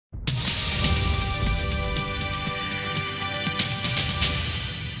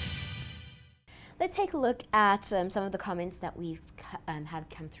to take a look at some of the comments that we've have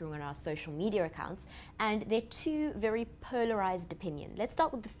come through on our social media accounts, and they're two very polarized opinions. Let's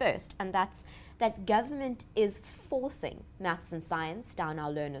start with the first, and that's that government is forcing maths and science down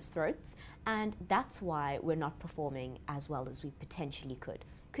our learners' throats, and that's why we're not performing as well as we potentially could.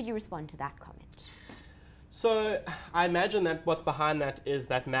 Could you respond to that comment? So I imagine that what's behind that is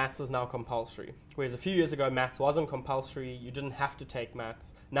that maths is now compulsory. Whereas a few years ago, maths wasn't compulsory, you didn't have to take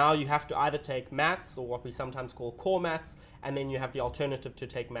maths. Now you have to either take maths, or what we sometimes call core maths, and then you have the alternative to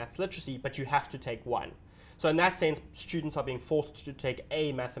take maths literacy, but you have to take one. So in that sense, students are being forced to take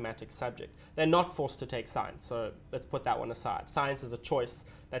a mathematics subject. They're not forced to take science, so let's put that one aside. Science is a choice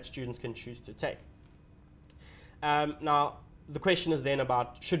that students can choose to take. Now, the question is then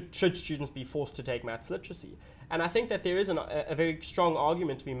about should students be forced to take maths literacy? And I think that there is a very strong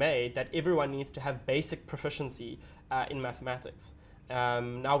argument to be made that everyone needs to have basic proficiency in mathematics.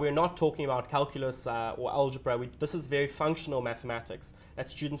 Now, we're not talking about calculus or algebra. This is very functional mathematics that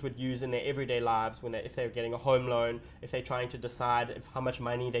students would use in their everyday lives if they're getting a home loan, if they're trying to decide how much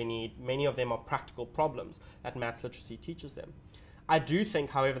money they need. Many of them are practical problems that maths literacy teaches them. I do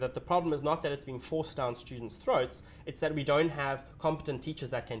think, however, that the problem is not that it's being forced down students' throats, it's that we don't have competent teachers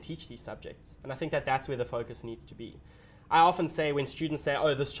that can teach these subjects. And I think that that's where the focus needs to be. I often say when students say,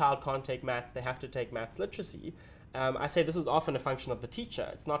 oh, this child can't take maths, they have to take maths literacy, I say this is often a function of the teacher.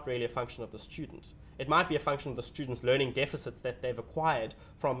 It's not really a function of the student. It might be a function of the student's learning deficits that they've acquired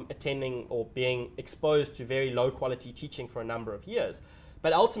from attending or being exposed to very low quality teaching for a number of years.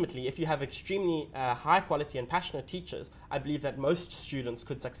 But ultimately, if you have extremely high quality and passionate teachers, I believe that most students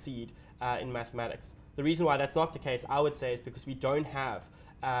could succeed in mathematics. The reason why that's not the case, I would say, is because we don't have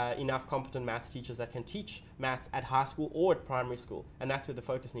enough competent maths teachers that can teach maths at high school or at primary school, and that's where the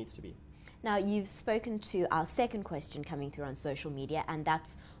focus needs to be. Now, you've spoken to our second question coming through on social media, and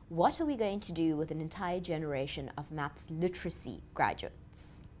that's what are we going to do with an entire generation of maths literacy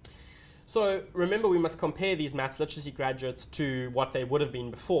graduates? So remember, we must compare these maths literacy graduates to what they would have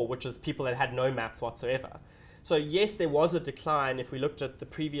been before, which is people that had no maths whatsoever. So yes, there was a decline. If we looked at the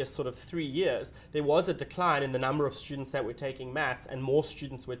previous sort of 3 years, there was a decline in the number of students that were taking maths, and more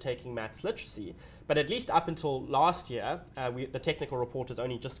students were taking maths literacy. But at least up until last year, the technical report has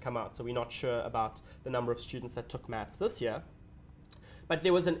only just come out, so we're not sure about the number of students that took maths this year. But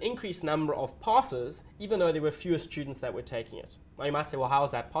there was an increased number of passes, even though there were fewer students that were taking it. Now you might say, well, how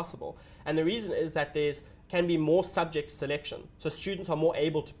is that possible? And the reason is that can be more subject selection. So students are more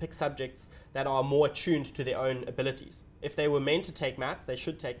able to pick subjects that are more attuned to their own abilities. If they were meant to take maths, they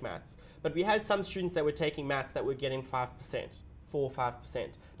should take maths. But we had some students that were taking maths that were getting 5%, 4 or 5%.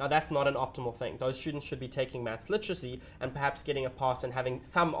 Now that's not an optimal thing. Those students should be taking maths literacy and perhaps getting a pass and having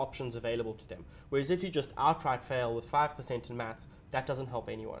some options available to them. Whereas if you just outright fail with 5% in maths, that doesn't help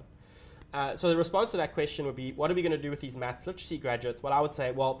anyone. So the response to that question would be, what are we going to do with these maths literacy graduates? Well, I would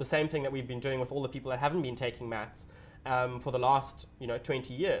say, well, the same thing that we've been doing with all the people that haven't been taking maths for the last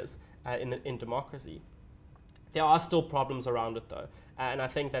 20 years in democracy. There are still problems around it, though. And I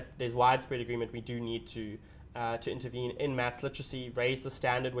think that there's widespread agreement we do need to intervene in maths literacy, raise the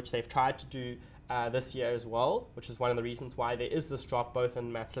standard, which they've tried to do this year as well, which is one of the reasons why there is this drop both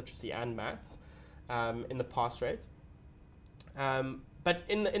in maths literacy and maths in the pass rate. But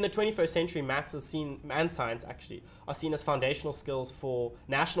in the 21st century, maths is seen, and science actually, are seen as foundational skills for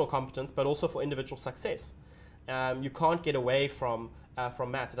national competence, but also for individual success. You can't get away from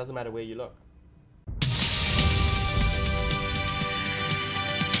maths. It doesn't matter where you look.